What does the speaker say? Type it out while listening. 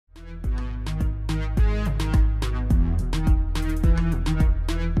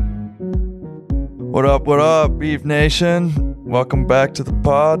What up, Beef Nation? Welcome back to the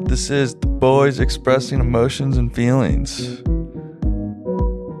pod. This is the boys expressing emotions and feelings.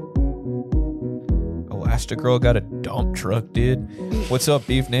 Elastigirl got a dump truck, dude. What's up,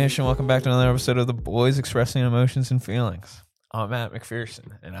 Beef Nation? Welcome back to another episode of the boys expressing emotions and feelings. I'm Matt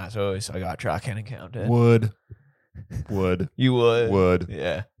McPherson, and as always, I got Jock Hennekamp, dude. Would. You would? Would.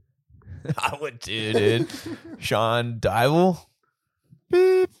 Yeah. I would too, dude. Sean Dival.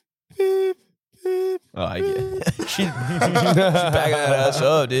 Beep, beep, beep. Oh, I get She's backing that ass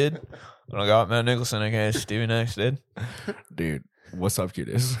up, dude. And I got Matt Nicholson, aka Stevie Nicks, dude. Dude, what's up,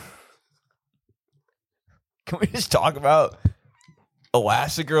 cuties? Can we just talk about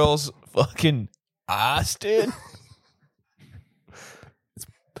Elastigirl's fucking ass, dude?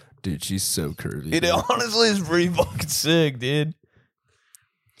 Dude, she's so curvy. It honestly is pretty fucking sick, dude.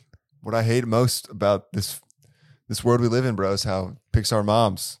 What I hate most about this world we live in, bro, is how Pixar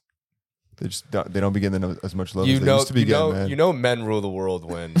moms, they don't be getting as much love as they used to be getting, man. You know men rule the world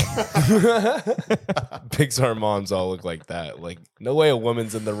when Pixar moms all look like that. Like, no way a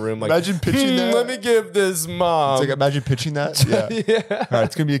woman's in the room like, imagine pitching that. Let me give this mom. It's like, imagine pitching that. Yeah. Yeah. All right,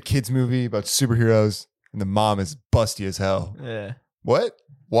 it's going to be a kid's movie about superheroes, and the mom is busty as hell. Yeah. What?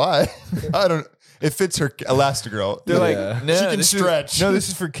 Why? I don't. It fits her Elastigirl. They're Yeah. like, no, She can this stretch. This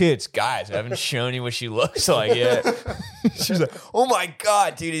is for kids. Guys, I haven't shown you what she looks like yet. She's like, oh my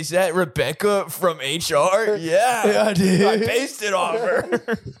God, dude, is that Rebecca from HR? Yeah, dude. I based it off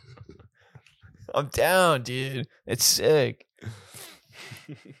her. I'm down, dude. It's sick.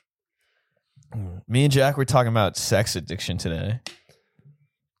 Me and Jack were talking about sex addiction today.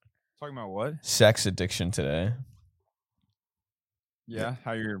 Talking about what? Sex addiction today. Yeah,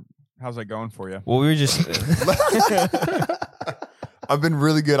 how's that going for you? Well, we were just... I've been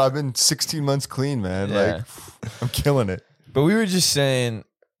really good. I've been 16 months clean, man. Yeah. Like, I'm killing it. But we were just saying,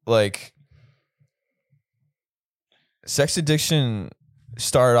 like, sex addiction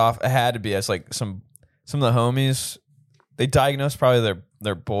started off, it had to be as like some of the homies, they diagnosed probably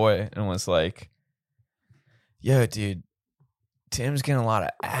their boy and was like, yo, dude, Tim's getting a lot of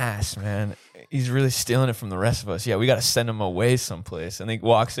ass, man. He's really stealing it from the rest of us. Yeah, we got to send him away someplace. And he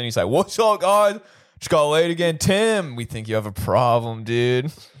walks in, he's like, what's up, guys? Just got late again. Tim, we think you have a problem,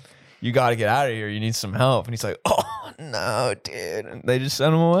 dude. You got to get out of here. You need some help. And he's like, oh, no, dude. And they just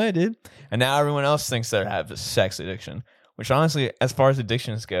sent him away, dude. And now everyone else thinks they have a sex addiction, which honestly, as far as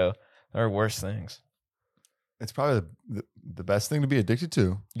addictions go, there are worse things. It's probably the best thing to be addicted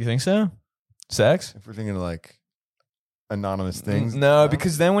to. You think so? Sex? If we're thinking of like anonymous things. No,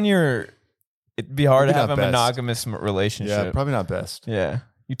 because then when it'd be hard Maybe to have not a best. monogamous relationship. Yeah, probably not best. Yeah.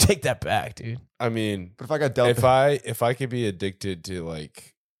 You take that back, dude. I mean, But if I got dealt if I could be addicted to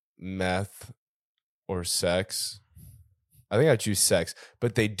like meth or sex, I think I'd choose sex.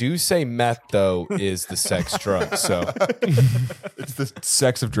 But they do say meth though is the sex drug. So it's the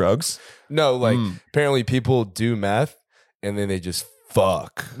sex of drugs. no, like apparently people do meth and then they just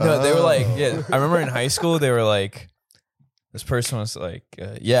fuck. No, they were like, Oh. yeah. I remember in high school, they were like, this person was like,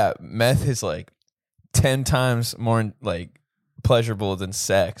 yeah, meth is like 10 times more like pleasurable than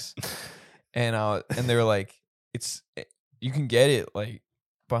sex, and they were like, you can get it like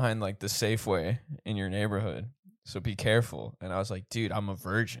behind like the Safeway in your neighborhood, so be careful. And I was like, dude, I'm a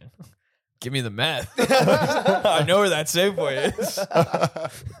virgin. Give me the meth. I know where that Safeway is.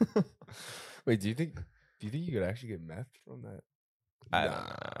 Wait, do you think you could actually get meth from that? I don't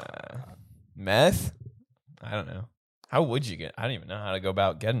know. Meth? I don't know. How would you get? I don't even know how to go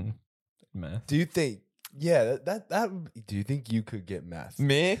about getting meth. Do you think? Yeah, that do you think you could get meth?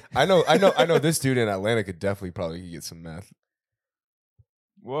 Me? I know. This dude in Atlanta could definitely probably get some meth.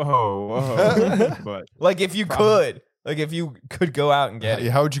 Whoa. But Like if you could. Like if you could go out and get it.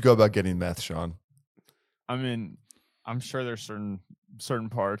 How would you go about getting meth, Sean? I mean, I'm sure there's certain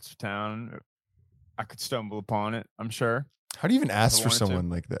parts of town I could stumble upon it. I'm sure. How do you even ask I for wanted to. someone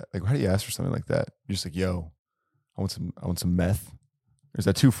like that? Like, how do you ask for something like that? You're just like, yo, I want some meth. Or is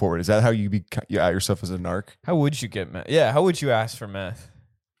that too forward? Is that how you out yourself as a narc? How would you get meth? Yeah, how would you ask for meth?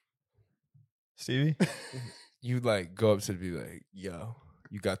 Stevie? You like go up to be like, yo,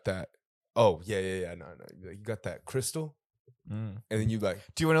 you got that? Oh yeah. No. You got that crystal? And then you like,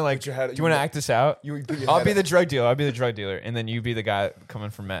 Do you want to like? put your head- Do you want to act this out? you put your I'll head be up. the drug dealer, and then you be the guy coming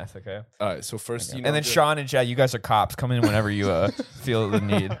for meth. Okay. All right. So first, And then Sean and Chad, you guys are cops. Come in whenever you feel the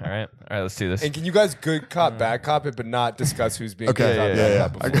need. All right. Let's do this. And can you guys good cop, bad cop it, but not discuss who's being Okay, good cop, yeah.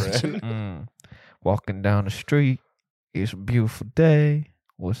 bad cop I got beforehand? Walking down the street, it's a beautiful day.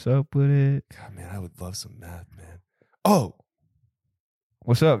 What's up with it? God, man, I would love some meth, man. Oh,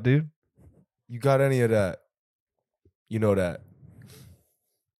 What's up, dude? you got any of that? You know that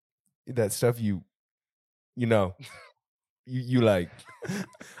stuff you you know, you like.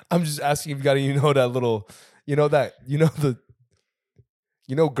 I'm just asking if you got to, that little,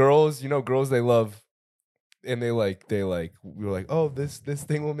 girls they love, and they like we were like, oh, this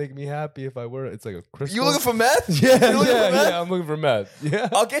thing will make me happy if I wear it. It's like a crystal. You looking for meth? Yeah. I'm looking for meth. Yeah,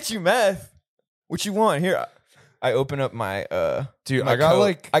 I'll get you meth. What you want? Here, I open up my dude. my I got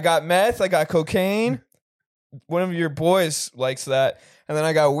coat. I got meth. I got cocaine. One of your boys likes that. And then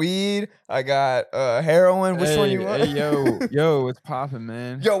I got weed. I got heroin. Which one you want? Hey, yo, what's popping,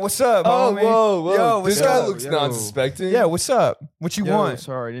 man? Yo, what's up, homie? whoa. Yo, what's This guy up? looks non-suspecting. Yeah, what's up? What you Yo, want?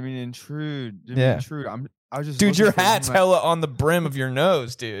 sorry, didn't mean to intrude. Yeah. I was just Dude, looking your for hat's some of hella on the brim of your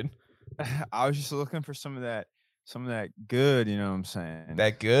nose, dude. that- I was just looking for some of that good. You know what I'm saying?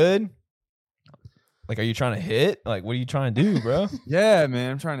 That good? Like, are you trying to hit? Like, what are you trying to do, bro? Yeah,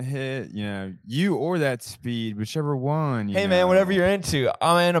 man. I'm trying to hit, you or that speed, whichever one. Hey, man, whatever you're into.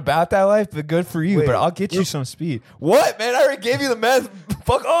 I ain't about that life, but good for you. Wait, but I'll get you some speed. What, man? I already gave you the meth.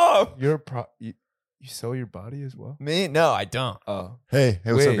 Fuck off. You sell your body as well? Me? No, I don't. Oh, Hey,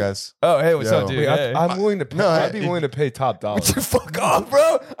 what's up, Wait. guys? Oh, hey, what's up, Yo. dude? wait, Hey. I'm willing to pay. No, I'd be willing to pay top dollar. Would you fuck off,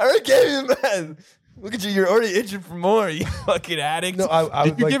 bro? I already gave you the meth. Look at you. You're already itching for more, you fucking addict. No, I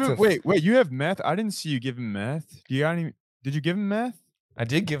Did would you like give to. him? Wait. You have meth? I didn't see you give him meth. Do you got any? Did you give him meth? I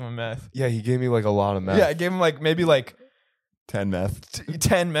did give him meth. Yeah, he gave me like a lot of meth. Yeah, I gave him maybe 10 meth.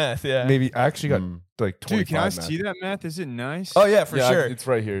 10 meth, yeah. Maybe I actually got Mm. like 25 Dude, can I meth. see that meth? Is it nice? Oh, yeah, for Yeah, sure. it's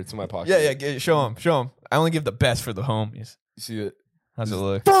right here. It's in my pocket. Yeah, show him. I only give the best for the homies. You see it? How's it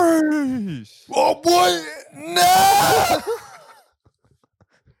look? Freeze! Oh, boy. No!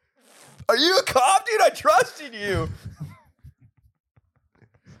 Are you a cop, dude? I trusted you.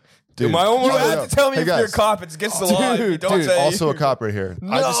 Dude, Am I almost- You yo, have to tell me hey, if you're a guys. cop. It's against the law. if you don't dude, say Also a cop right here.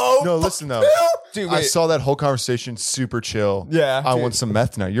 No. Listen though. Dude, I wait. saw that whole conversation super chill. Yeah, I dude. want some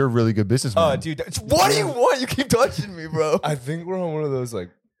meth now. You're a really good businessman. Oh, dude. What do you want? You keep touching me, bro. I think we're on one of those like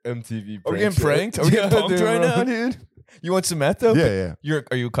MTV. Are we getting shows. pranked? Are we getting Yeah, punked dude, right bro. now, dude? You want some meth, though? Yeah.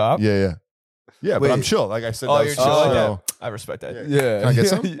 Are you a cop? Yeah. Yeah, but I'm Wait. chill. Like I said, Oh, that you're was chill chill. like so- that. I respect that. Yeah. Can I get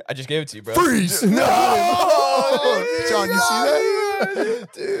some? I just gave it to you, bro. Freeze! No! John, you see that?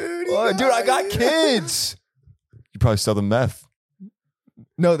 Dude, dude, I got kids. You probably sell the meth.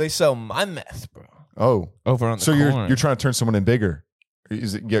 No, they sell my meth, bro. Oh, Over on the so corner. you're trying to turn someone in bigger?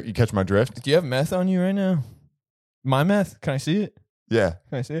 Is it you catch my drift? Do you have meth on you right now? My meth? Can I see it? Yeah.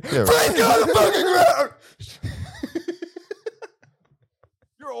 Can I see it? Yeah. Frank, get on the fucking ground!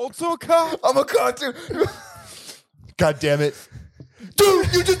 You're also a cop. I'm a cop, too. God damn it!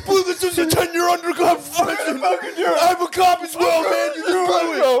 Dude, you just blew this as a 10-year undercover profession. I'm a cop as well, man. You just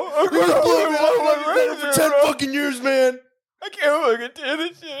blew it. You just blew it. I've been for 10 fucking years, man. I can't fucking do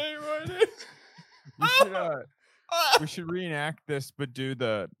this shit anymore, dude. We should reenact this, but do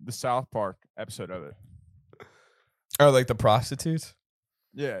the South Park episode of it. Oh, like the prostitutes?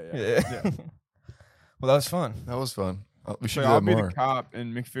 Yeah. Well, that was fun. That was fun. We should So do I'll that be more. the cop,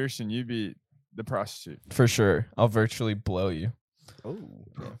 and McPherson, you be the prostitute. For sure. I'll virtually blow you. Oh.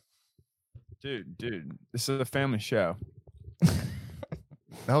 Dude, this is a family show.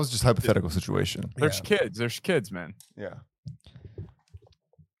 That was just hypothetical situation. There's kids, man. Yeah.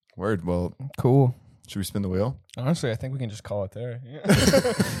 Word. Well, Cool. should we spin the wheel? Honestly, I think we can just call it there.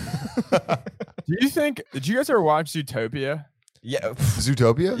 Did you guys ever watch Zootopia? Yeah.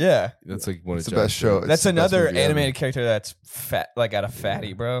 Zootopia? Yeah. That's like one of It's the best show. That's It's the best another movie ever. animated character that's fat, like got a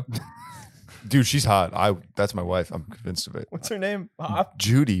fatty, bro. Dude, she's hot. That's my wife. I'm convinced of it. What's her name? Hop?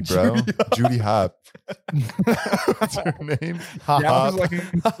 Judy, bro. Judy Hop. What's her name? Hop. Yeah, I was like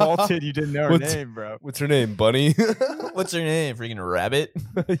insulted you didn't know her What's- name, bro. What's her name? Bunny? What's her name? Freaking rabbit?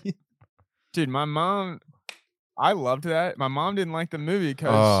 Dude, my mom, I loved that. My mom didn't like the movie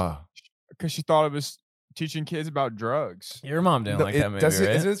because Ah. she thought it was teaching kids about drugs. Your mom didn't like that movie, right?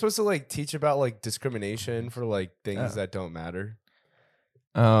 Isn't it supposed to like teach about like discrimination for like things Oh. that don't matter?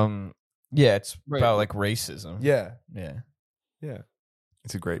 Yeah, it's Right. about like racism. Yeah. Yeah.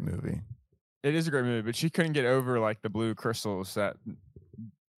 It's a great movie. It is a great movie, but she couldn't get over like the blue crystals that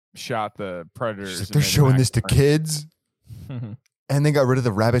shot the predators. She's like, and they're made them showing act this to funny." kids, and they got rid of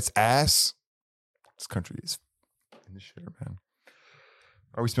the rabbit's ass. This country is in the shitter, man.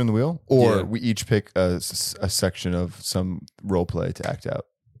 Are we spinning the wheel, or Yeah. we each pick a section of some role play to act out?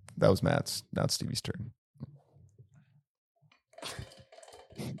 That was Matt's. Now it's Stevie's turn.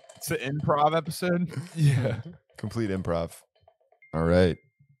 It's the improv episode. Yeah. Complete improv. All right.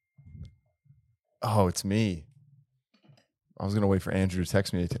 Oh, it's me. I was gonna wait for Andrew to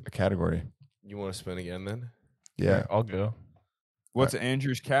text me a category. You want to spin again then? Yeah, I'll go. What's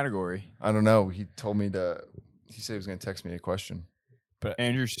Andrew's category? I don't know. He told me to. He said he was gonna text me a question.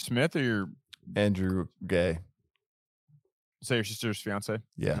 Andrew Smith or your Andrew Gay. Say your sister's fiance.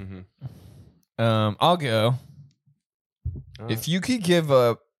 Yeah. Mhm. I'll go. If you could give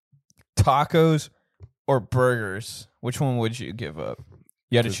up tacos or burgers, which one would you give up?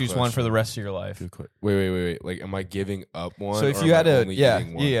 You had to Good choose one for question. the rest of your life. Good question. Wait. Like, am I giving up one? So if or you am had I to, only yeah.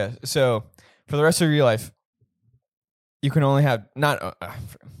 eating one? So for the rest of your life, you can only have not.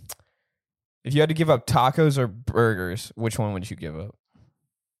 If you had to give up tacos or burgers, which one would you give up?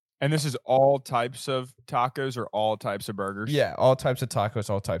 And this is all types of tacos or all types of burgers? Yeah, all types of tacos,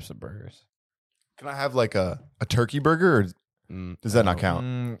 all types of burgers. Can I have like a turkey burger, or does that not count?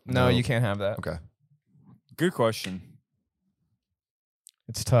 No, No. you can't have that. Okay. Good question.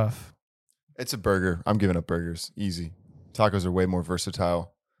 It's tough. It's a burger. I'm giving up burgers. Easy. Tacos are way more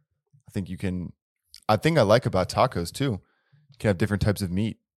versatile. I think I like about tacos too. You can have different types of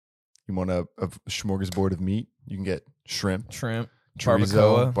meat. You want a smorgasbord of meat? You can get shrimp, Shrimp,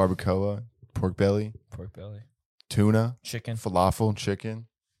 chorizo, barbacoa, pork belly, pork belly, tuna, chicken. falafel, chicken,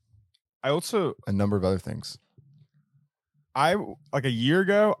 I also, a number of other things. like a year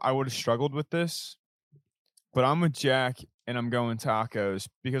ago, I would have struggled with this, but I'm with Jack and I'm going tacos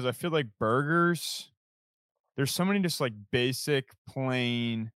because I feel like burgers, there's so many just like basic,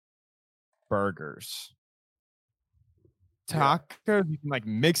 plain burgers. Tacos, you can like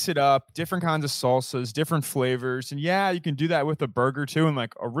mix it up, different kinds of salsas, different flavors. And yeah, you can do that with a burger too. And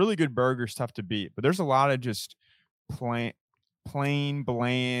like a really good burger is tough to beat, but there's a lot of just plain,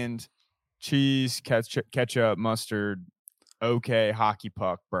 bland cheese, ketchup, mustard, okay, hockey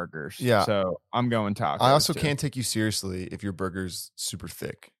puck burgers. Yeah. So I'm going tacos. I also too. can't take you seriously if your burger's super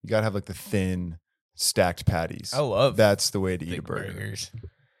thick. You gotta have like the thin, stacked patties. I love That's the way to eat a thick burger. burgers.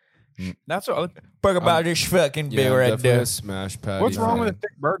 That's what. Burger about this fucking Yeah, big I'm right definitely there. a smash patty. What's wrong with a fan.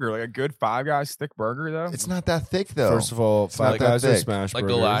 thick burger? Like a good Five Guys thick burger though. It's not that thick though. First of all, It's not Five that Guys are thick. smash Like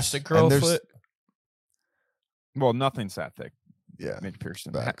burgers. elastic girl And there's- foot. Well, nothing's that thick. yeah. Mitch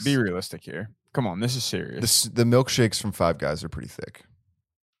Pearson. Facts. Be realistic here. Come on, this is serious. The milkshakes from Five Guys are pretty thick.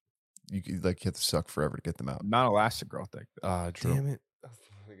 You have to suck forever to get them out. Not elastic girl thick. True. Damn it.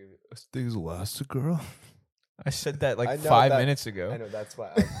 This thing's Elastigirl. I said that I like know 5 that- minutes ago. I know, that's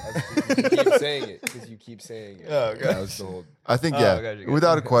why. You keep saying it because you keep saying it. Oh, okay. That was the whole. I think Oh, yeah. gotcha, gotcha.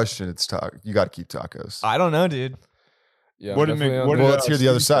 Without a question, it's you got to keep tacos. I don't know, dude. Yeah, What I'm did Mc- definitely on what the- Well, did, let's hear the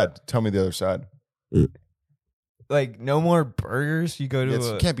other Steve say? side. Tell me the other side. Like no more burgers. You go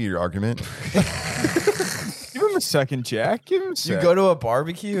to It can't be your argument. Give him a second, Jack. Give him a you second. go to a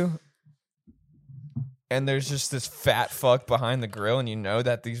barbecue, and there's just this fat fuck behind the grill, and you know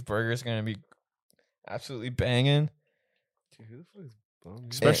that these burgers are gonna be absolutely banging. Dude, who the fuck is Bum?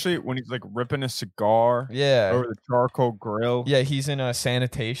 Especially when he's like ripping a cigar Yeah, over the charcoal grill. yeah. He's in a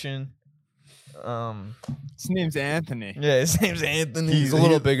sanitation. His name's Anthony. Yeah, his name's Anthony. He's a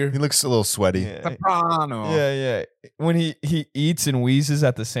little bigger. He looks a little sweaty. Yeah. Soprano. Yeah. When he eats and wheezes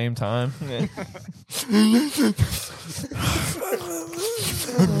at the same time.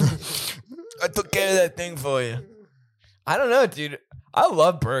 I took care of that thing for you. I don't know, dude. I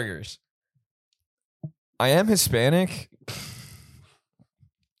love burgers. I am Hispanic,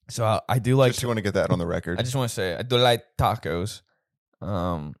 so I do like. Just want to get that on the record. I just want to say I do like tacos.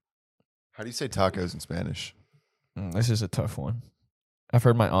 How do you say tacos in Spanish? This is a tough one. I've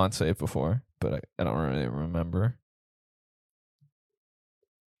heard my aunt say it before, but I don't really remember.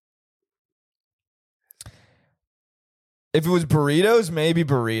 If it was burritos, maybe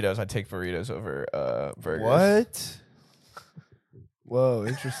burritos. I'd take burritos over burgers. What? Whoa,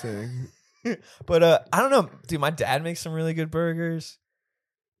 interesting. But I don't know, dude. My dad makes some really good burgers,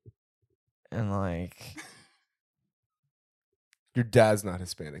 and like Your dad's not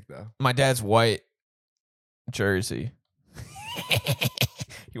Hispanic though. my dad's white, Jersey.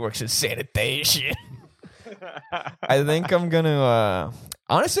 He works in sanitation. I think I'm gonna.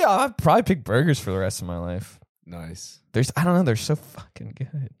 Honestly, I'll probably pick burgers for the rest of my life. Nice. I don't know. They're so fucking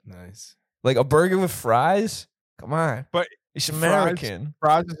good. Nice. Like a burger with fries. Come on, But it's fries- American.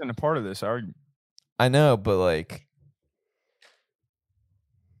 Fries isn't a part of this argument. I know, but like,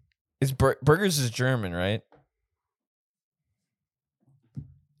 it's burgers is German, right?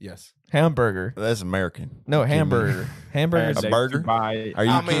 Yes. Hamburger. That's American. No, hamburger. Hamburger. A burger? By, Are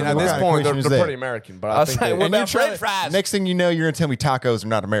you I mean, kidding? at What this kind of point, question they're is that? pretty American, but I I was think like, they- what And you're about trying French to- fries? Next thing you know, you're gonna tell me tacos are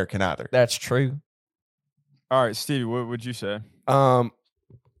not American either. That's true. all right, Stevie, what would you say?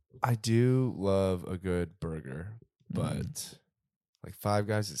 I do love a good burger, but like Five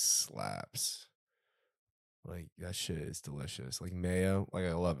Guys, it slaps. Like that shit is delicious. Like mayo, like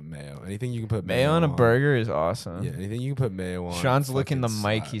I love mayo. Anything you can put Mayo on a burger is awesome. Yeah, anything you can put mayo on. Sean's licking the fucking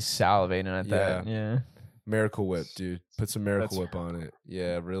mic. slaps. He's salivating at that. Yeah. Miracle Whip, dude. Put some Miracle That's- Whip on it.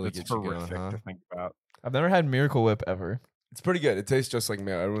 Yeah, really That's get you going, horrific huh? to think about. I've never had Miracle Whip ever. It's pretty good. It tastes just like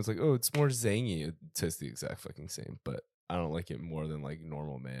mayo. Everyone's like, oh, it's more zangy. It tastes the exact fucking same, but I don't like it more than like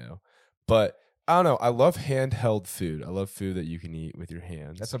normal mayo. But I don't know. I love handheld food. I love food that you can eat with your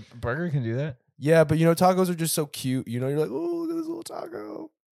hands. That's a burger can do that. Yeah, but tacos are just so cute. You're like, oh, look at this little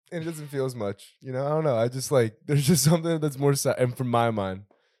taco. And it doesn't feel as much. I don't know. I just like, there's just something that's more, and from my mind,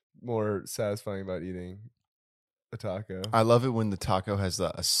 more satisfying about eating a taco. I love it when the taco has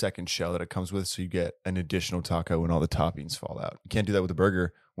a second shell that it comes with, so you get an additional taco when all the toppings fall out. You can't do that with a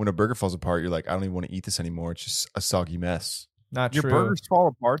burger. When a burger falls apart, you're like, I don't even want to eat this anymore. It's just a soggy mess. Not Your true. burgers fall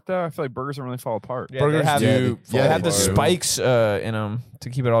apart though. I feel like burgers don't really fall apart. Yeah, Burgers they have, do they they have the do. spikes in them to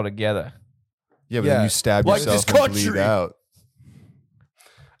keep it all together. Yeah, but Yeah. then you stab Like yourself this and bleed country. out.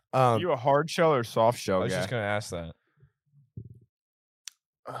 Are you a hard shell or soft shell I was guy? just gonna ask that.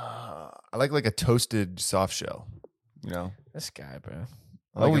 I like a toasted soft shell. This guy, bro.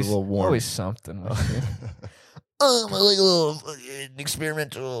 I like it a little warm. Always something. with you. I like a little fucking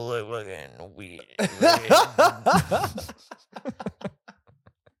experimental fucking weed.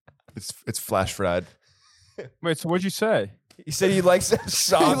 It's flash fried. Wait, so what'd you say? He said he likes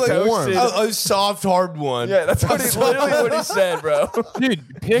soft like toasted. a soft, hard one. Yeah, that's literally what he said, bro.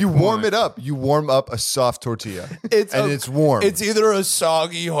 Dude, pick You warm one. it up. You warm up a soft tortilla, It's and a- it's warm. It's either a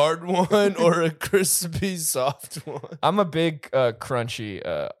soggy, hard one or a crispy, soft one. I'm a big crunchy.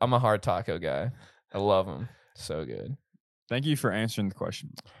 I'm a hard taco guy. I love them. So good. Thank you for answering the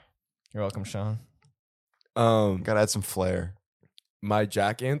question. You're welcome, Sean. Gotta add some flair. My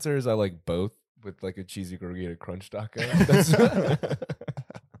Jack answer is I like both with like a cheesy corrugated crunch taco. That's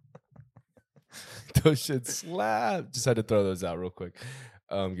those shit slap. Just had to throw those out real quick.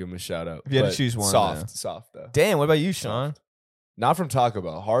 Give them a shout out. If you had to But choose one, soft though. Damn, what about you, Sean? Not from Taco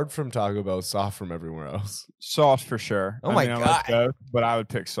Bell. Hard from Taco Bell. Soft from everywhere else. Soft for sure. Oh I my mean, I like God. both, but I would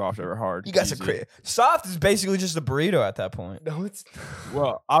pick soft over hard. You guys are Easy. crazy. Soft is basically just a burrito at that point. No, it's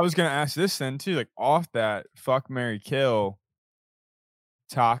Well, I was gonna ask this then too. Like off that, fuck, marry, kill.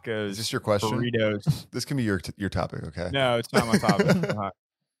 Tacos. Is this your question? Burritos. This can be your topic, okay? No, it's not my topic. It's not.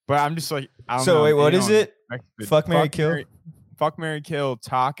 But I'm just like, I don't So know. wait, what being is on it? Mexican- Fuck, marry, kill? Fuck, marry, kill.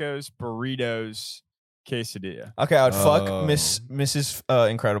 Tacos, burritos, quesadilla. Okay, I would fuck Oh. Mrs.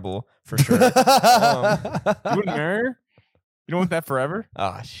 Incredible for sure. You wouldn't marry her? You don't want that forever?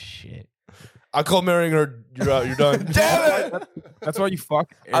 Ah, shit. I call marrying her. You're out. You're done. Damn it! That's why you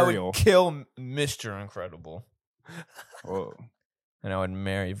fuck I Ariel. would kill Mr. Incredible, Whoa. and I would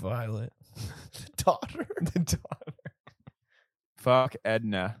marry Violet. Daughter. The daughter. Fuck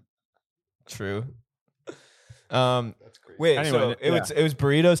Edna. True. Wait. Anyway, So it was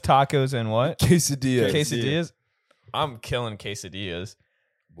burritos, tacos, and what? Quesadilla. Quesadillas. I'm killing quesadillas.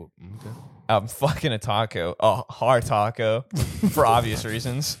 Okay. I'm fucking a taco, a hard taco, for obvious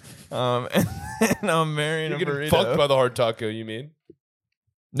reasons. And I'm marrying You're a getting burrito. fucked by the hard taco. You mean?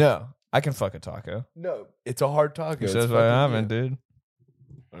 No, I can fuck a taco. No, it's a hard taco. Who It's says what I fucking haven't, good. dude?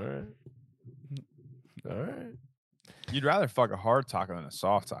 All right. All right. You'd rather fuck a hard taco than a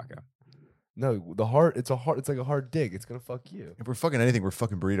soft taco. No, the hard. It's like a hard dig. It's gonna fuck you. If we're fucking anything, we're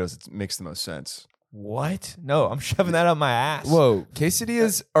fucking burritos. It makes the most sense. What? No, I'm shoving that up my ass. Whoa,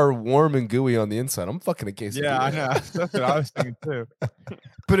 quesadillas are warm and gooey on the inside. I'm fucking a quesadilla. Yeah, I know. That's what I was thinking too.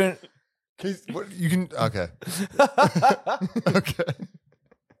 But in, What you can okay. Okay.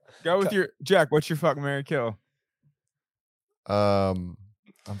 Go with your Jack. What's your fuck, marry, kill?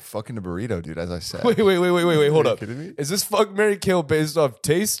 I'm fucking a burrito, dude. As I said. Wait. Hold Are you up. kidding me? Is this fuck Mary Kill based off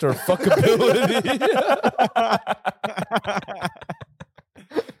taste or fuckability?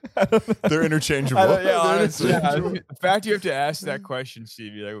 They're interchangeable. I don't- yeah, honestly. Yeah, the fact you have to ask that question,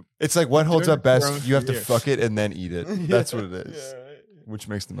 Stevie, like, It's like what holds They're up best. grown You have to here. fuck it and then eat it. That's what it is. Which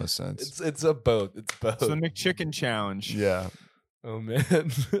makes the most sense. it's a both. It's both. it's the McChicken challenge. Yeah. Oh man.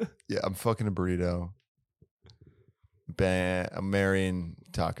 Yeah. I'm fucking a burrito. I'm marrying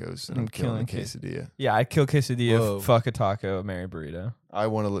tacos and I'm killing a killing quesadilla. yeah, I'd kill quesadilla, Whoa. fuck a taco, marry burrito. I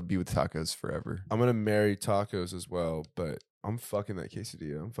want to be with tacos forever. I'm gonna marry tacos as well, but I'm fucking that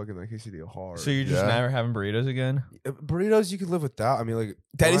quesadilla. I'm fucking that quesadilla hard. So you're just Yeah. never having burritos again? Burritos you could live without. I mean, like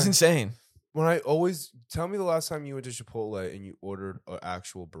That when is I- insane. When I always tell me the last time you went to Chipotle and you ordered an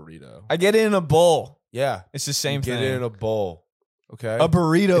actual burrito. I get it in a bowl. Yeah, It's the same get thing. it in a bowl. Okay, a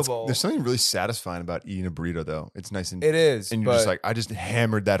burrito It's- bowl. There's something really satisfying about eating a burrito, though. It's nice and it is. and you're but just like, I just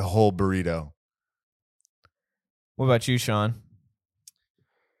hammered that whole burrito. What about you, Sean?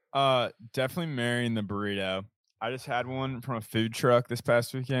 Definitely marrying the burrito. I just had one from a food truck this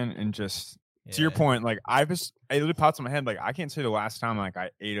past weekend and just To your point, like it literally pops in my head. Like I can't say the last time like I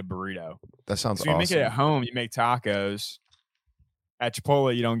ate a burrito. That sounds So you make it awesome. at home. You make tacos. At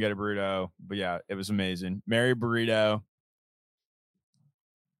Chipotle, you don't get a burrito. But yeah, it was amazing. Marry burrito.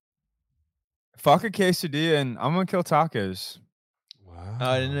 Fuck a quesadilla, and I'm gonna kill tacos. Wow. Oh,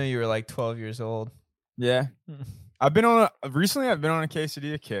 I didn't know you were like 12 years old. Yeah, I've been on a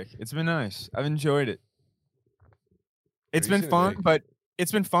quesadilla kick. It's been nice. I've enjoyed it. It's been fun, but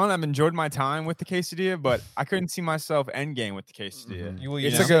it's been fun. I've enjoyed my time with the quesadilla, but I couldn't see myself end game with the quesadilla.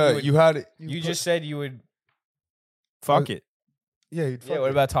 It's know? like a you had it. You just said you would. Fuck it. Yeah. You'd Yeah.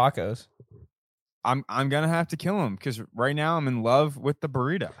 What about tacos? I'm gonna have to kill him because right now I'm in love with the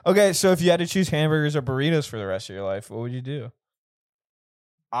burrito. Okay, so if you had to choose hamburgers or burritos for the rest of your life, what would you do?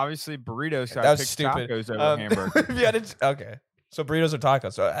 Obviously, burritos. That Got was pick stupid. tacos over hamburgers. If you had to, okay, so burritos or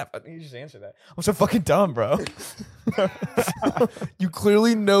tacos. So you just answer that. I'm so fucking dumb, bro. You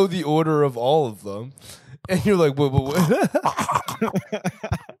clearly know the order of all of them, and you're like, what?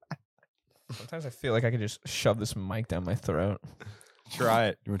 Sometimes I feel like I could just shove this mic down my throat. Try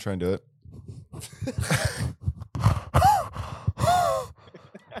it. You want to try and do it?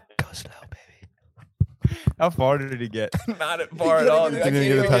 Go slow, baby. How far did he get? Not at bar at all. Dude. I Didn't can't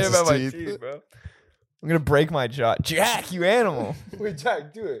even even get get past about my his teeth, teeth. bro. I'm gonna break my jaw. Jack, you animal. Wait,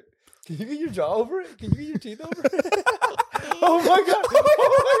 Jack, do it. Can you get your jaw over it? Can you get your teeth over it? Oh my god!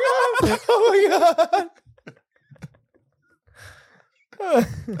 Oh my god!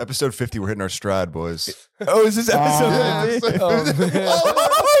 Episode 50, we're hitting our stride, boys. Oh, is this episode 50? Oh, man.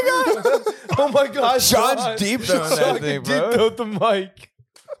 Oh my god! Sean's Sean. deep throwing that Sean thing, can bro. deep throat the mic.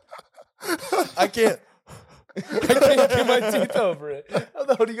 I can't get my teeth over it. How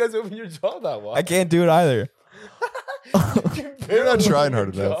the hell do you guys open your jaw that wide? I can't do it either. You're not trying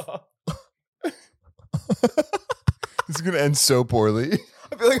hard enough. This is going to end so poorly.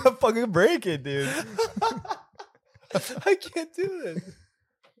 I feel like I'm fucking breaking, dude. I can't do this.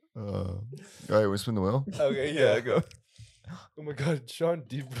 All right, we spin the wheel. Okay, yeah, go. Oh my god, Sean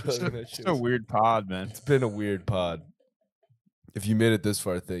deep throating that It's shit. a weird pod, man. It's been a weird pod. If you made it this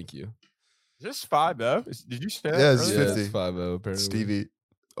far, thank you. Is this 5 though? Did you say that? Yeah, it's earlier? 50. it's 5-0 apparently. Stevie.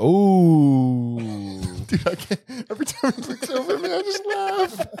 Oh. Dude, I can't. Every time he looks over at me, I just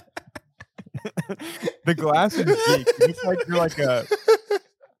laugh. The glasses geek. You look like you're like a.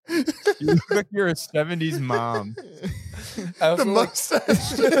 You look like you're a 70s mom. I also The like,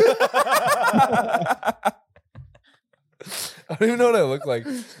 mustache. I don't even know what I look like.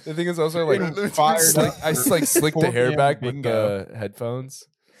 The thing is also like Fired up I just like slick the 4 hair p.m. back with bingo. the headphones.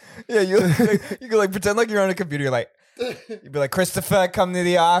 Yeah, you can like pretend like you're on a computer. You're like, you'd be like, Christopher, come to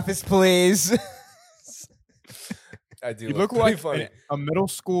the office, please. I do. You look pretty like funny. a middle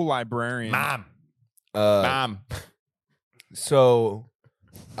school librarian. Mom. Mom. So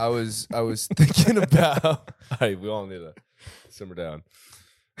I was thinking about. All right, we all need to simmer down.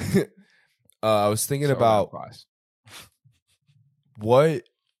 I was thinking So about class. what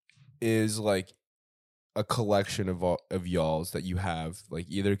is like a collection of y'alls that you have. Like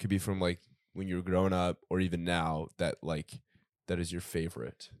either it could be from like when you were growing up or even now that is your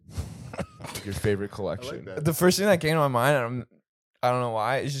favorite. Your favorite collection. The first thing that came to my mind, and I don't know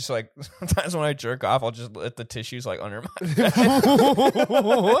why, it's just like sometimes when I jerk off, I'll just let the tissues like under my bed.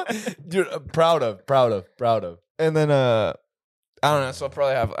 Dude, I'm proud of. And then I don't know. So I'll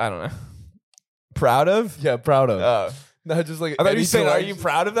probably have, I don't know. Proud of? Yeah, proud of. Oh. Not just like I thought you any were saying, are you collection.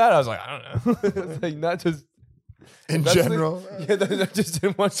 proud of that? I was like, I don't know. Like not just In that's the- general. yeah, that just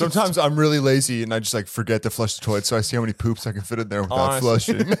didn't want to- Sometimes I'm really lazy and I just like forget to flush the toilet, so I see how many poops I can fit in there without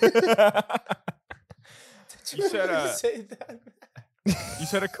Honestly. flushing. You said say that. you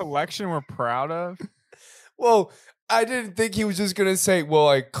said a collection we're proud of. Well, I didn't think he was just gonna say, "Well,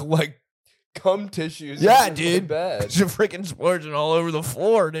 I collect cum tissues." Yeah, in my dude. bed. You're freaking splurging all over the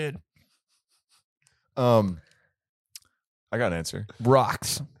floor, dude. I got an answer.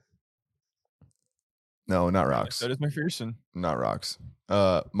 Rocks. No, not rocks. So does McPherson. Not rocks.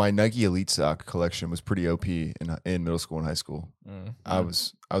 My Nike Elite sock collection was pretty OP in middle school and high school. I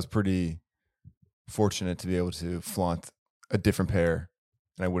was pretty fortunate to be able to flaunt a different pair,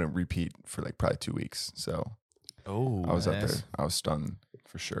 and I wouldn't repeat for like probably 2 weeks. So Oh, I was up nice. there. I was stunned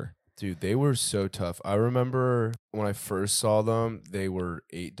for sure. dude, they were so tough. I remember when I first saw them, they were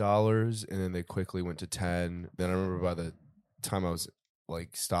 $8, and then they quickly went to 10. Then I remember by the time I was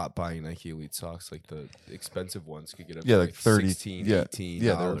like stopped buying Nike Elite socks, like the expensive ones could get up Yeah, to like 30, 16, yeah. $18.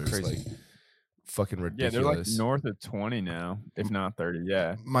 Yeah, they were crazy. Like fucking Yeah, ridiculous. they're like north of 20 now, if not 30.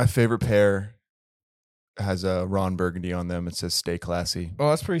 Yeah. My favorite pair has a Ron Burgundy on them. It says "Stay classy." Oh,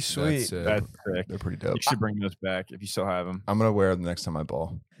 that's pretty sweet. That's it. That's sick. They're pretty dope. You should bring those back if you still have them. I'm gonna wear them the next time I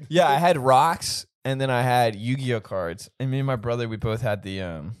ball. Yeah, I had rocks, and then I had Yu-Gi-Oh cards, and me and my brother, we both had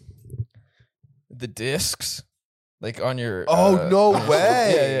the discs, like on your. Oh, no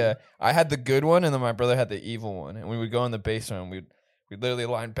way. Yeah, yeah. I had the good one, and then my brother had the evil one, and we would go in the basement, and we'd literally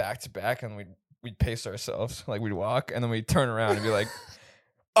line back to back, and we'd pace ourselves, like we'd walk, and then we'd turn around and be like,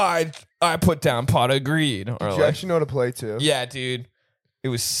 I put down pot of greed, or Did you like, actually know how to play too? yeah, dude, it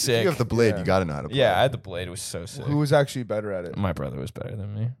was If sick. you have the blade, Yeah. you gotta know how to play. Yeah, I had the blade. It was so sick. Who was actually better at it? My brother was better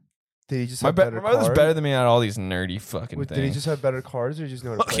than me. Did he just My have better brother's cards? better than me at all these nerdy fucking Wait, things. did he just have better cards, or just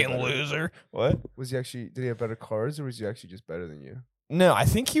know how to play fucking better? loser? What? Was he actually? Did he have better cards, or was he actually just better than you? No, I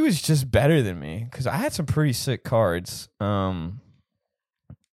think he was just better than me because I had some pretty sick cards.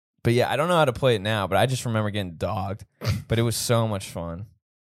 But yeah, I don't know how to play it now, but I just remember getting dogged. But it was so much fun.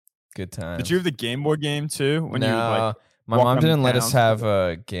 Good time. Did you have the Game Boy game too? When no, you would, like, my walk mom on didn't let town? us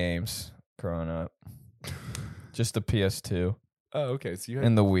have games growing up. Just the PS2 Oh, okay. So you had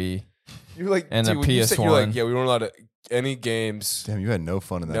and the Wii. you were like and dude, a when you said you're like, PS1. yeah, we weren't allowed to any games. Damn, you had no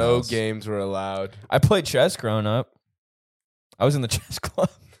fun in that. No house. games were allowed. I played chess growing up. I was in the chess club.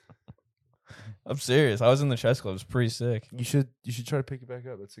 I'm serious. I was in the chess club. It was pretty sick. You should try to pick it back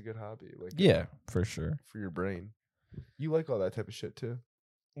up. That's a good hobby. Like Yeah, for sure. for your brain. You like all that type of shit too.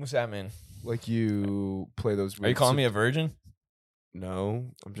 What's that mean? Like you play those. Are you calling me a virgin?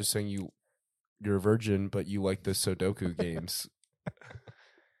 No, I'm just saying you're a virgin, but you like the Sudoku games.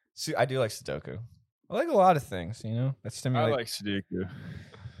 See, I do like Sudoku. I like a lot of things, that I stimulate. like Sudoku.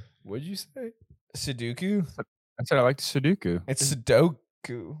 What'd you say? Sudoku? I said I like Sudoku. It's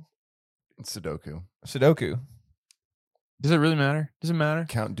Sudoku. It's Sudoku. Sudoku. Does it really matter? Does it matter?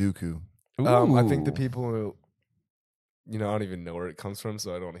 Count Dooku. I think the Ooh. people who, I don't even know where it comes from,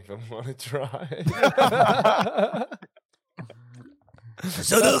 so I don't even want to try.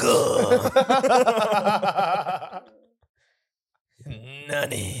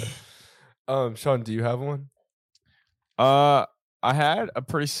 Nani. Sean, do you have one? I had a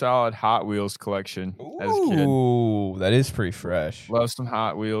pretty solid Hot Wheels collection as a kid. Ooh, that is pretty fresh. Love some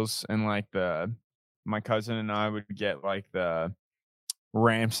Hot Wheels, and like my cousin and I would get like the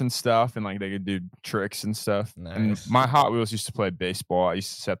ramps and stuff, and like they could do tricks and stuff. Nice. And my Hot Wheels used to play baseball. I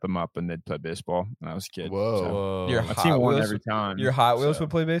used to set them up, and they'd play baseball when I was a kid. Whoa. So Whoa. Your my Hot team won Wheels- every time. Your Hot Wheels so,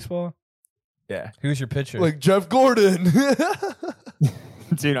 would play baseball? yeah, Who's your pitcher? Like Jeff Gordon.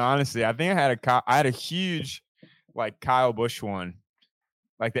 dude. Honestly, I think I had a huge like Kyle Busch one,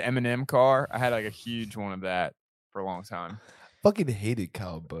 like the M&M car. I had like a huge one of that for a long time. Fucking hated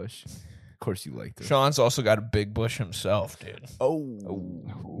Kyle Busch. Of course you liked it. Sean's also got a big bush himself, dude. Oh.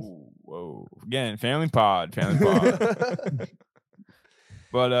 Ooh, whoa! Again, family pod.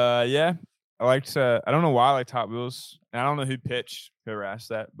 But yeah, I liked. I don't know why I liked Hot Wheels. And I don't know who pitched. Whoever asked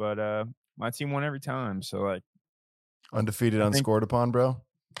that, but my team won every time. So like, Undefeated, think- unscored upon, bro.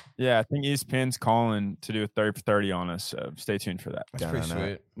 yeah, I think ESPN's calling to do a 30 for 30 on us. So stay tuned for that. That's pretty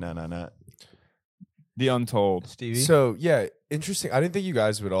sweet. No. The Untold. Stevie? So yeah, interesting. I didn't think you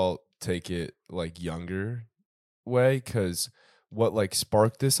guys would all take it like younger way, because what like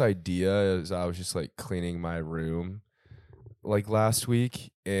sparked this idea is I was just like cleaning my room like last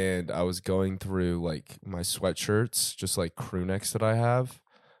week, and I was going through like my sweatshirts, just like crew necks that I have.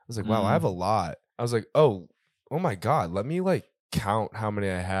 I was like, wow, I have a lot. I was like, oh my god, let me like count how many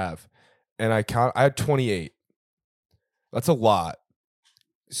I have, and I had 28. That's a lot.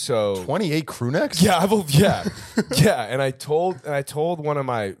 So 28 crew necks? yeah, yeah. And I told one of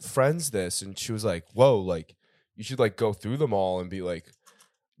my friends this, and she was like, "Whoa, like you should like go through them all and be like,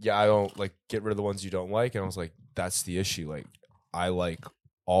 yeah, I don't like get rid of the ones you don't like." And I was like, "That's the issue. Like, I like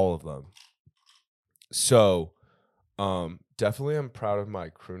all of them." So, definitely, I'm proud of my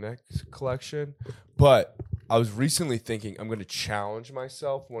crew neck collection. But I was recently thinking I'm going to challenge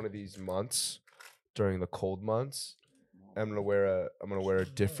myself one of these months during the cold months. I'm gonna wear a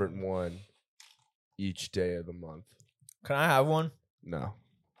different one each day of the month. Can I have one? No,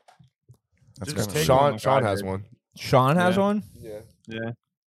 That's Just kind take of one. Sean like I has did. one. Sean has Yeah. one? Yeah. Yeah.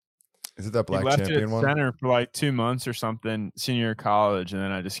 Is it that He black left it champion at one? center for like 2 months or something, senior year of college, and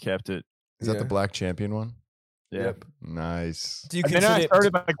then I just kept it. Is that Yeah. the black champion one? Yeah. Yep. Nice. Do you And then I consider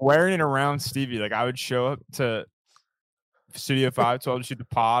started like wearing it around Stevie. Like I would show up to Studio 512 to shoot the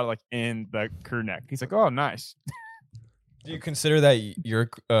pod like in the crew neck. He's like, "Oh, nice." do you consider that your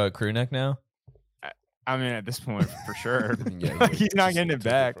crew neck now? I mean, at this point, for sure. Yeah, Like, he's not getting it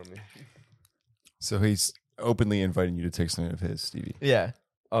back. from me. So he's openly inviting you to take something of his, Stevie. Yeah.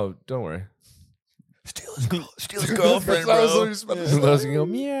 Oh, don't worry. Steal his girlfriend, bro. I was gonna go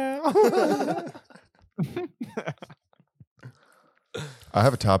meow. I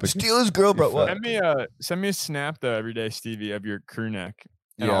have a topic. Steal his girl, bro. What? Send me a snap though every day, Stevie, of your crew neck.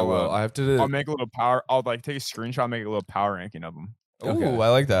 And Yeah, I'll, well, I have to. I'll make a little power. I'll like take a screenshot, make a little power ranking of them. Ooh, Okay. I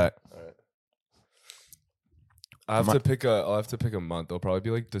like that. I'll have to pick a month. It'll probably be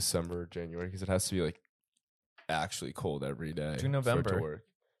like December or January because it has to be like actually cold every day. Do for it to November. work.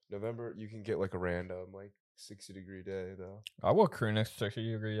 November, you can get like a random like 60-degree day though. I will crew next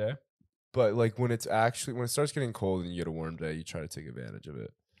 60-degree day. But like when it starts getting cold and you get a warm day, you try to take advantage of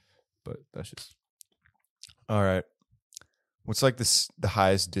it. But that's just All right. What's like the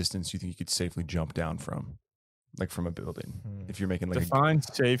highest distance you think you could safely jump down from, like from a building? If you're making like Define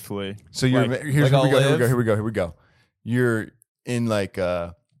safely. so you're like- here like we go, I'll here we go. You're in like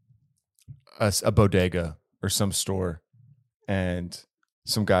a bodega or some store, and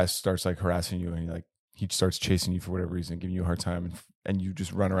some guy starts like harassing you, and he starts chasing you for whatever reason, giving you a hard time, and you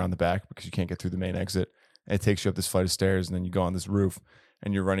just run around the back because you can't get through the main exit. And it takes you up this flight of stairs, and then you go on this roof,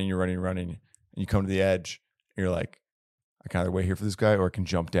 and you're running, and you come to the edge, and you're like, I can either wait here for this guy or I can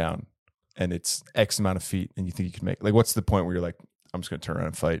jump down, and it's X amount of feet, and you think you can make, like, what's the point where you're like, I'm just gonna turn around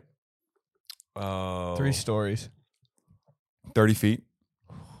and fight? 3 stories. 30 feet.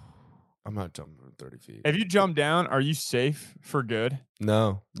 I'm not jumping from 30 feet. If you jump down, are you safe for good?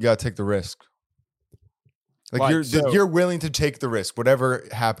 No. You gotta take the risk. Like, Like, so- you're willing to take the risk. Whatever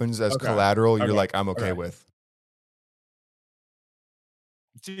happens as Okay. collateral, you're Okay. like, I'm okay Okay. with.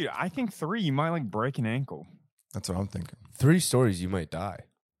 Dude, I think 3, you might like break an ankle. That's what I'm thinking. 3 stories, you might die.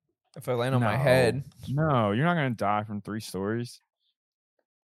 If I land on my No. head, No, you're not gonna die from 3 stories.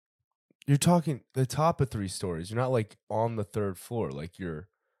 You're talking the top of 3 stories. You're not like on the 3rd floor. Like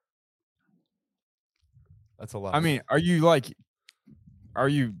that's a lot. I mean, are you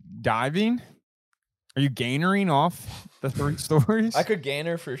diving? Are you gainering off the 3 stories? I could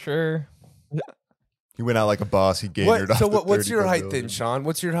gainer for sure. He went out like a boss. He gained off. So the what's 30 your foot height building. then, Sean?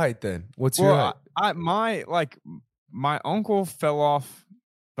 What's your height then? What's your height? Well, my uncle fell off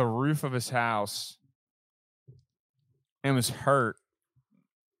the roof of his house and was hurt.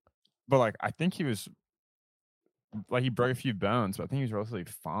 But like I think he was like he broke a few bones, but I think he was relatively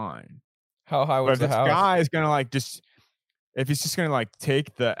fine. How high But was if the this house? guy is gonna like just if he's just gonna like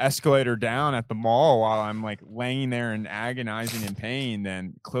take the escalator down at the mall while I'm like laying there and agonizing in pain,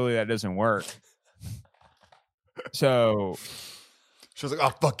 then clearly that doesn't work. So She was like,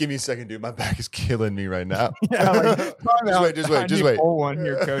 "Oh fuck, give me a second, dude. My back is killing me right now." yeah, like, Just wait. I need a full one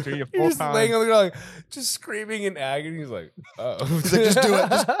here, coach. I need a You're full just time. laying on the ground, like, just screaming in agony. He's like, oh. He's like, "Just do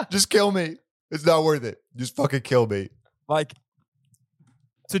it. Just kill me. It's not worth it. Just fucking kill me." Like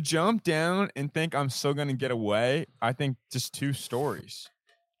to jump down and think I'm still gonna get away. I think just 2 stories.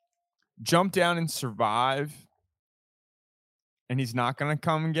 Jump down and survive, and he's not gonna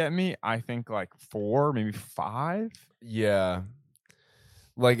come and get me. I think like 4, maybe 5. Yeah.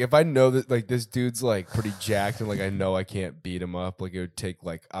 Like if I know that like this dude's like pretty jacked and like I know I can't beat him up, like it would take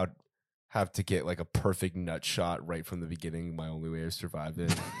like I'd have to get like a perfect nut shot right from the beginning. My only way of surviving.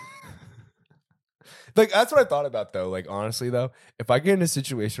 Like that's what I thought about though. Like honestly though, if I get in a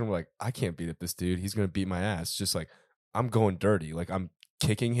situation where like I can't beat up this dude, he's gonna beat my ass. Just like I'm going dirty. Like I'm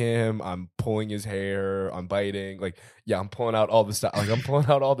kicking him, I'm pulling his hair, I'm biting. Like yeah, I'm pulling out all the stuff. Like I'm pulling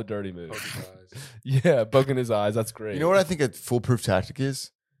out all the dirty moves. Yeah, poking his eyes. That's great. You know what I think a foolproof tactic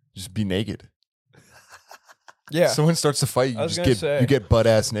is? Just be naked. Yeah. Someone starts to fight, you I was just gonna say. you get butt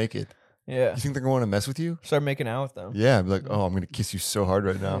ass naked. Yeah. You think they're going to mess with you? Start making out with them. Yeah, I'd be like, "Oh, I'm gonna kiss you so hard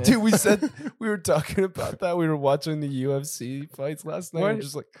right now." Yeah. Dude, we were talking about that. We were watching the UFC fights last night. What?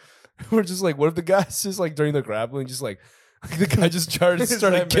 We're just like, what if the guy's just like during the grappling, just like the guy just started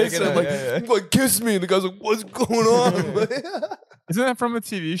Started kissing him, making like, out, yeah. like kiss me, and the guy's like, what's going on? Isn't that from a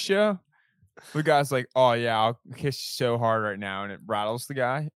TV show? The guy's like, "Oh yeah, I'll kiss you so hard right now," and it rattles the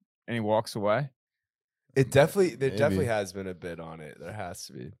guy, and he walks away. There definitely Maybe. has been a bit on it. There has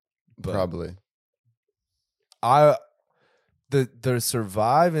to be. But Probably. the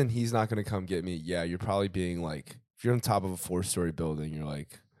survive and he's not gonna come get me. Yeah, you're probably being like, if you're on top of a 4-story building, you're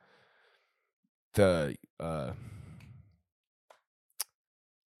like the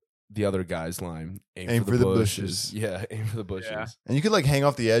other guy's line. Aim for the bushes. Yeah, aim for the bushes. And you could like hang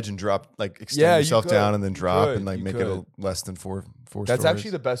off the edge and drop, like extend Yeah, you yourself could. down and then You drop could. and like You make could. it less than four That's stories.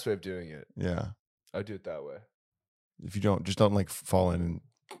 actually the best way of doing it. yeah. I do it that way. If you don't like fall in and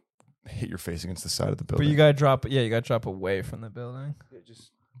hit your face against the side of the But building. you gotta drop. Yeah, you gotta drop away from the building. Yeah,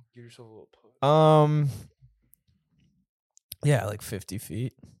 just give yourself a little push. Yeah, like 50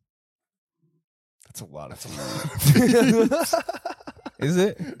 feet. That's a lot of feet. Is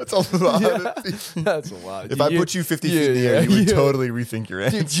it? That's a lot of feet. That's a lot. If I put you 50 feet in the air, you would totally rethink your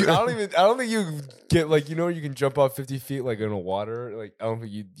answer. Dude, I don't think you get like, you know, you can jump off 50 feet like in a water. Like, I don't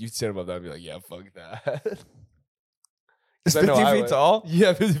think you'd stand above that and be like, yeah, fuck that. Is 'Cause I know 50 I feet would. tall?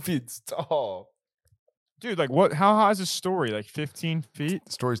 Yeah, 50 feet tall. Dude, like what? How high is this story? Like 15 feet?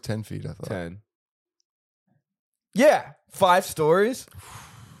 The story's 10 feet, I thought. 10. Yeah. 5 stories.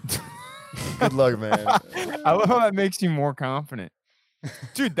 Good luck, man. I love how that makes you more confident.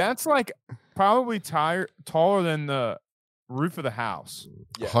 Dude, that's like probably taller than the roof of the house.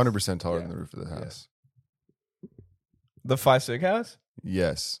 100% taller Yeah. than the roof of the house. The 5 stick house?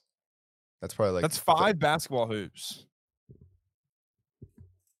 Yes. That's probably like That's 5 basketball hoops.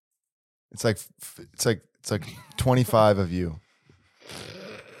 It's like 25 of you.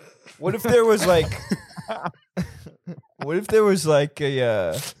 What if there was like what if there was like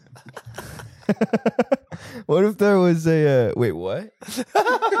a what if there was a wait, what?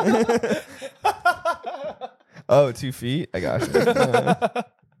 Oh, 2 feet? I got you. I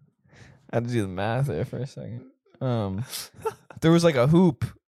had to do the math there for a second. If there was like a hoop,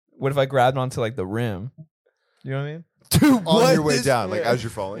 what if I grabbed onto like the rim? You know what I mean? Dude, On your way down, like yeah. as you're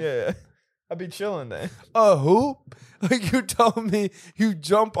falling. Yeah. I'd be chilling there. A hoop? Like you told me you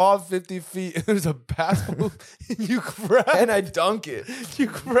jump off 50 feet and there's a basketball hoop and you grab And I dunk it. you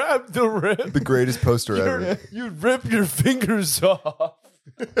grab the rim. The greatest poster ever. You rip your fingers off.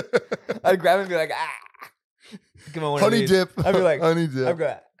 I'd grab it and be like, ah. Come on, one of Honey these. dip. I'd be like, honey I'd dip.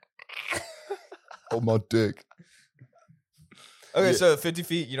 go, Oh my dick. okay, Yeah. so 50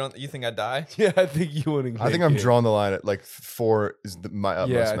 feet, you think I'd die? Yeah, I think you wouldn't. I think I'm drawing the line at like 4 is my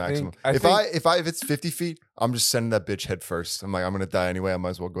utmost Yeah, I maximum. think- If it's 50 feet, I'm just sending that bitch head first. I'm like, I'm gonna die anyway. I might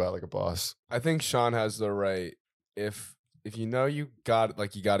as well go out like a boss. I think Sean has the right. If you know you got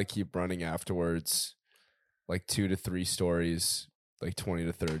to keep running afterwards, like 2 to 3 stories, like 20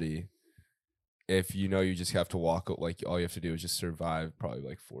 to 30. If you know you just have to walk, like all you have to do is just survive, probably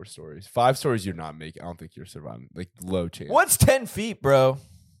like 4 stories. 5 stories you're not making. I don't think you're surviving. Like low chance. What's 10 feet, bro?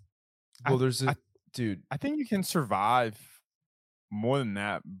 Well, there's a I- dude. I think you can survive more than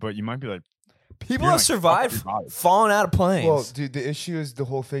that, but you might be like, People You're have like, survived fuck your body. falling out of planes. Well, dude, the issue is the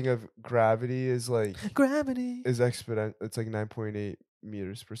whole thing of gravity is like Gravity. is exponent. It's like 9.8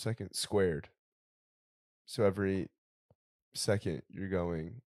 meters per second squared. So every second you're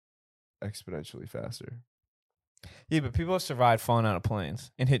going exponentially faster. Yeah, but people have survived falling out of planes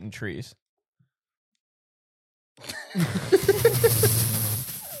and hitting trees.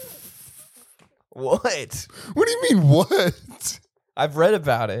 What? What do you mean? What? I've read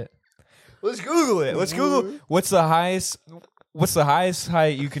about it. Let's Google it. Let's Google what's the highest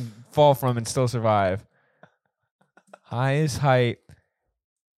height you can fall from and still survive. Highest height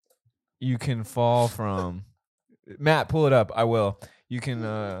you can fall from. Matt, pull it up. I will. You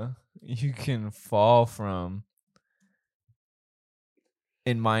can fall from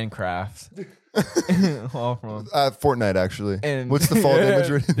in Minecraft. Fall from Fortnite, actually. and What's the fall damage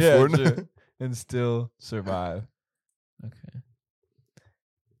rate in yeah, Fortnite? sure. And still survive. Okay.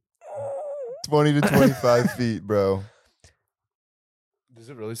 20 to 25 feet, bro. Does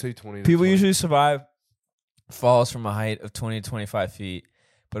it really say 20? People usually survive falls from a height of 20 to 25 feet,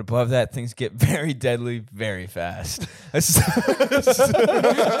 but above that, things get very deadly very fast. A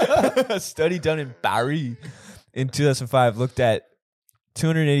study done in Paris in 2005 looked at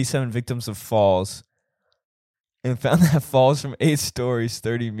 287 victims of falls and found that falls from 8 stories,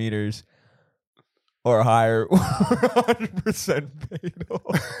 30 meters or higher were 100%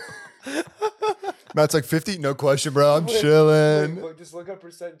 fatal. Matt's like 50? No question, bro. I'm chilling. Just look up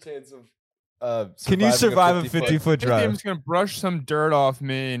percent chance of. Can you survive a 50-foot I'm drive? just gonna brush some dirt off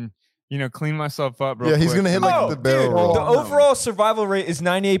me and clean myself up. Real Yeah, he's quick. gonna hit like Oh, the barrel dude, roll. the no. overall survival rate is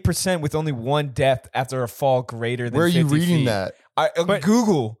 98% with only 1 death after a fall greater than Where are you 50 reading feet. that? But-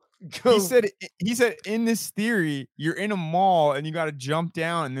 Google. He said in this theory, you're in a mall and you got to jump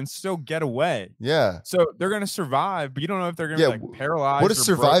down and then still get away. Yeah. So they're gonna survive, but you don't know if they're gonna Yeah, be like paralyzed. What does or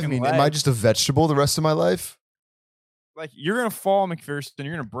survive broken mean? leg. Am I just a vegetable the rest of my life? like you're gonna fall, McPherson?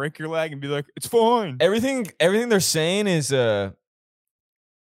 You're gonna break your leg and be like, "It's fine." Everything they're saying is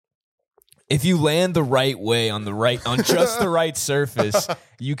if you land the right way on just the right surface,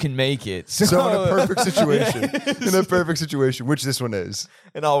 you can make it. So in a perfect situation, which this one is.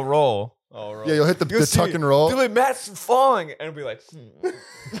 and I'll roll. Yeah, you'll hit the You'll see tuck it. and roll. Be like, Matt's falling, and it'll be like.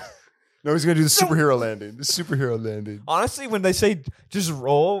 No, he's gonna do the superhero landing. The superhero landing. Honestly, when they say just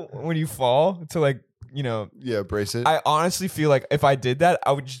roll when you fall to like, you know, Yeah, brace it. I honestly feel like if I did that,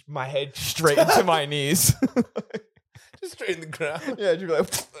 I would just my head straight into my knees. Just straight in the ground. Yeah, you'd be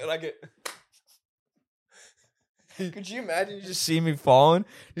like, and I get. Could you imagine you just see me falling?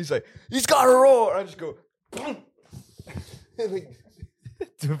 He's like, he's got to roll. And I just go, Like,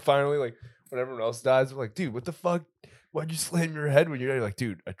 dude, finally, like when everyone else dies, I'm like, dude, what the fuck? Why'd you slam your head when you're like,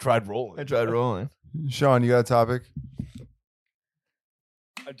 dude, I tried rolling. I tried rolling. Sean, you got a topic?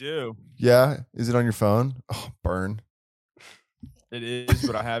 I do. Yeah. Is it on your phone? Oh, burn. It is,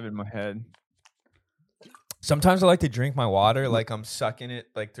 but I have it in my head. Sometimes I like to drink my water like I'm sucking it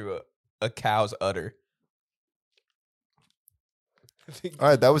like through a cow's udder. All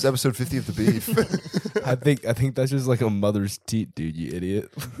right, that was episode 50 of the beef. I think that's just like a mother's teat, dude. You idiot.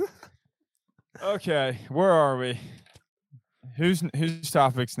 Okay, where are we? Whose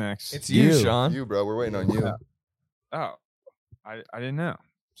topic's next? It's you, Sean. You, bro. We're waiting on you. Oh, I didn't know.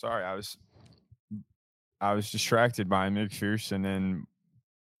 Sorry, I was distracted by McPherson and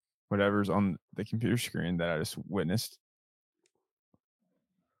whatever's on the computer screen that I just witnessed.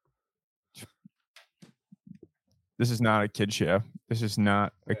 This is not a kid show. This is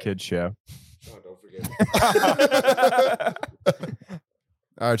not a kid show. Oh, don't forget.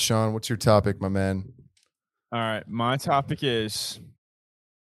 All right, Sean, what's your topic, my man? All right, my topic is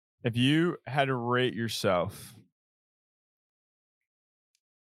if you had to rate yourself,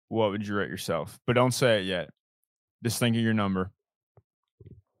 what would you rate yourself? But don't say it yet. Just think of your number.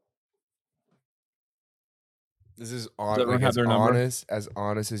 This is everyone have their number? as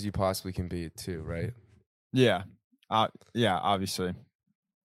honest as you possibly can be, too, right? Yeah. Yeah, obviously.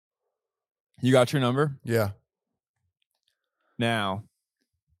 You got your number? Yeah. Now,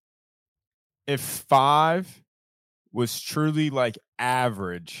 if 5 was truly like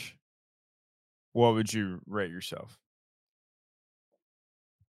average, what would you rate yourself?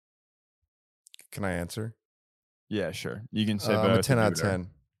 Can I answer? Yeah, sure. You can say both. I'm a if 10 you out of would. 10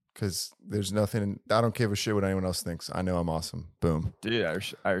 because there's nothing. I don't give a shit what anyone else thinks. I know I'm awesome. Boom. Dude,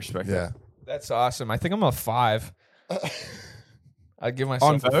 I respect Yeah. that. That's awesome. I think I'm a 5. I'd give myself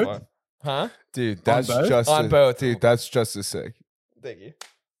On a both? 5. Huh? Dude, that's both? just On both. Dude, that's just as sick. Thank you.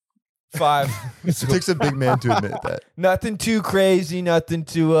 5. It takes a big man to admit that. Nothing too crazy. Nothing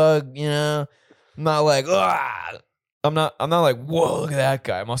too, I'm not like, I'm not like, whoa, look at that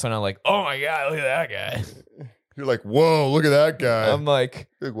guy. I'm also not like, oh my God, look at that guy. You're like, whoa, look at that guy. I'm like,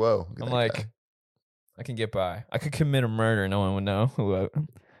 You're like, whoa. look at I'm that like, guy. I can get by. I could commit a murder. No one would know who it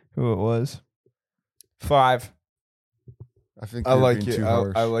was. 5. I think I you're like being it. too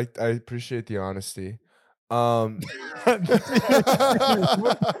harsh. I appreciate the honesty.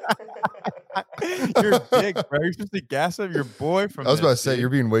 You're a dick, bro. You're supposed to gas up your boy from I was about to this, say, dude. you're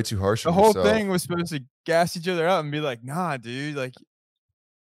being way too harsh The on whole yourself. thing was supposed to gas each other up and be like, nah, dude, like,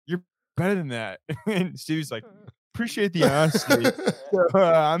 you're better than that. And Stevie's like, appreciate the honesty. So,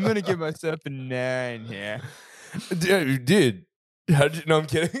 I'm going to give myself a 9 here. Dude, how'd you, no, I'm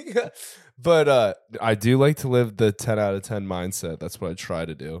kidding. But I do like to live the 10 out of 10 mindset. That's what I try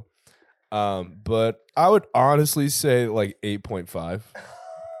to do. But I would honestly say like 8.5.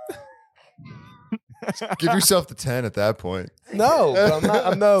 Give yourself the 10 at that point. No, but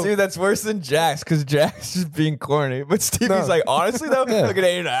I'm no. Dude, that's worse than Jack's because Jack's just being corny. But Stevie's No. like, honestly, though, Yeah. like an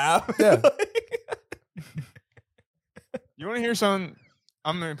 8.5. Yeah. You want to hear something?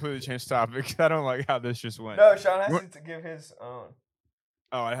 I'm going to completely change topic 'cause I don't like how this just went. No, Sean has What- to give his own.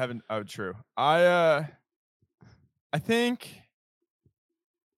 Oh, I haven't. Oh, true. I think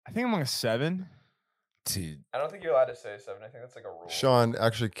I'm like a 7. Dude, I don't think you're allowed to say 7. I think that's like a rule. Sean,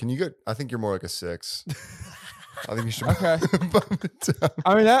 actually, can you get? I think you're more like a 6. I think you should Okay. bump it down.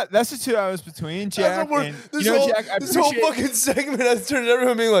 I mean that's the 2 I was between Jack and this you know whole, Jack. I this whole appreciate, fucking segment has turned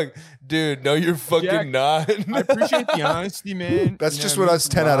everyone being like, dude, no, you're fucking Jack, not. I appreciate the honesty, man. That's You just know, what it us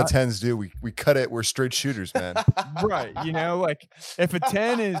means a 10 out of lot. 10s do. We cut it. We're straight shooters, man. Right. You know, like if a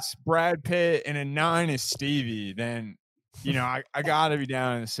 10 is Brad Pitt and a 9 is Stevie, then you know I gotta be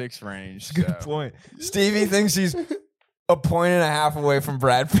down in the 6 range. Good so. point. Stevie thinks he's a point and a half away from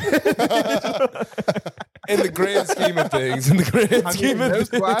Brad Pitt. In the grand scheme of things, in the grand I mean, scheme in of those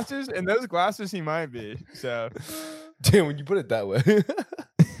things. glasses, he might be. So Damn, when you put it that way.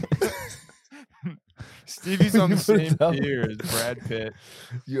 Stevie's on the You put it same that way. tier as Brad Pitt.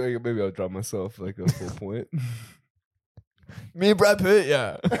 Maybe I'll drop myself like a full point. Me and Brad Pitt,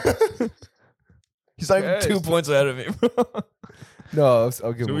 yeah. He's like Okay, 2 points ahead of me, bro. No,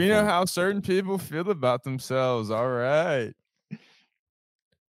 I'll give So him we a know point. how certain people feel about themselves. All right.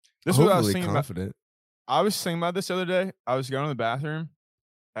 This is what I was Overly thinking about. confident. I was thinking about this the other day. I was going to the bathroom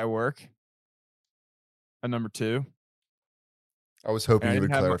at work at number 2. I was hoping And I you would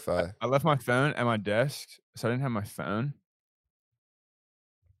didn't have my- clarify. I left my phone at my desk, so I didn't have my phone.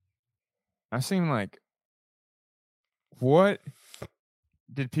 I was thinking, like, what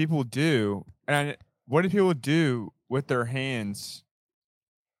did people do? And what did people do with their hands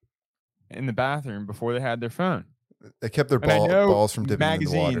in the bathroom before they had their phone? They kept their And I know balls from dipping in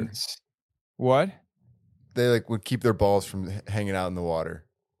the water. magazines. What? They like would keep their balls from hanging out in the water.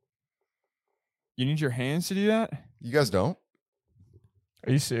 You need your hands to do that? You guys don't?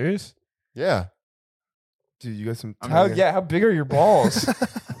 Are you serious? Yeah. Dude, you got some. How big are your balls?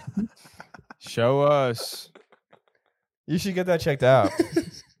 Show us. You should get that checked out.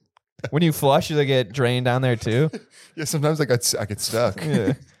 When you flush, do they get drained down there too? Yeah, sometimes I get stuck.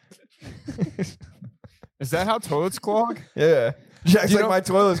 Yeah. Is that how toilets clog? Yeah. Jack's You like, know- my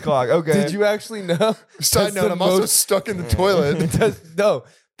toilet's clogged. Okay. Did you actually know? Side That's note, the I'm also most- stuck in the toilet. No,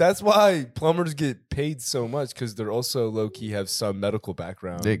 that's why plumbers get paid so much because they're also low key have some medical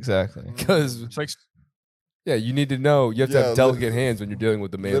background. Exactly. Because It's like yeah, you need to know. You have to Yeah, have delicate hands when you're dealing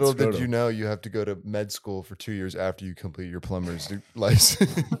with the man's Little did scrotum. you know you have to go to med school for 2 years after you complete your plumber's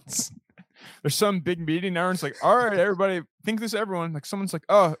license. there's some big meeting. Everyone's like, all right, everybody, think this, everyone. Like someone's like,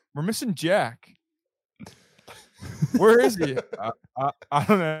 oh, we're missing Jack. Where is he? I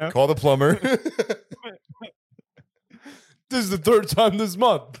don't know. Call the plumber. This is the third time this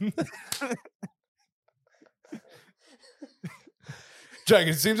month. Jack,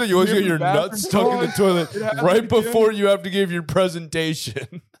 it seems like you always You get have your the bathroom nuts stuck in the clogged? toilet It happens right again? before you have to give your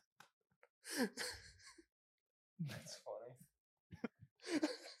presentation.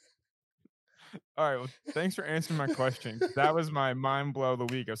 All right. Well, thanks for answering my question. 'Cause that was my mind blow of the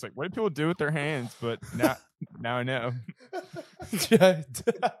week. I was like, what do people do with their hands? But now I know.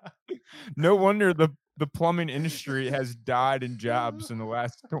 No wonder the plumbing industry has died in jobs in the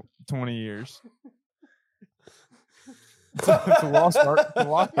last 20 years. It's a lost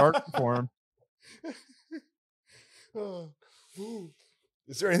art form.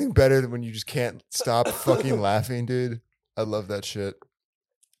 Is there anything better than when you just can't stop fucking laughing, dude? I love that shit.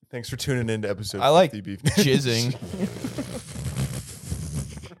 Thanks for tuning in to episode I like 50 Beef jizzing.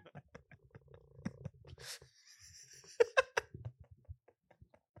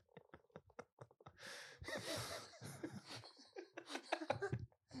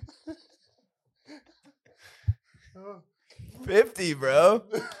 $50, bro.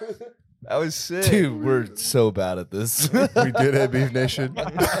 That was sick. Dude, we're so bad at this. We did it, Beef Nation.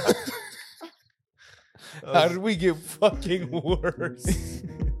 How did we get fucking worse?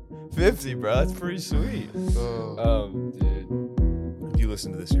 50, bro. That's pretty sweet. Dude. If you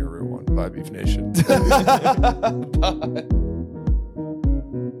listen to this, you're a real one. Bye, Beef Nation. Bye.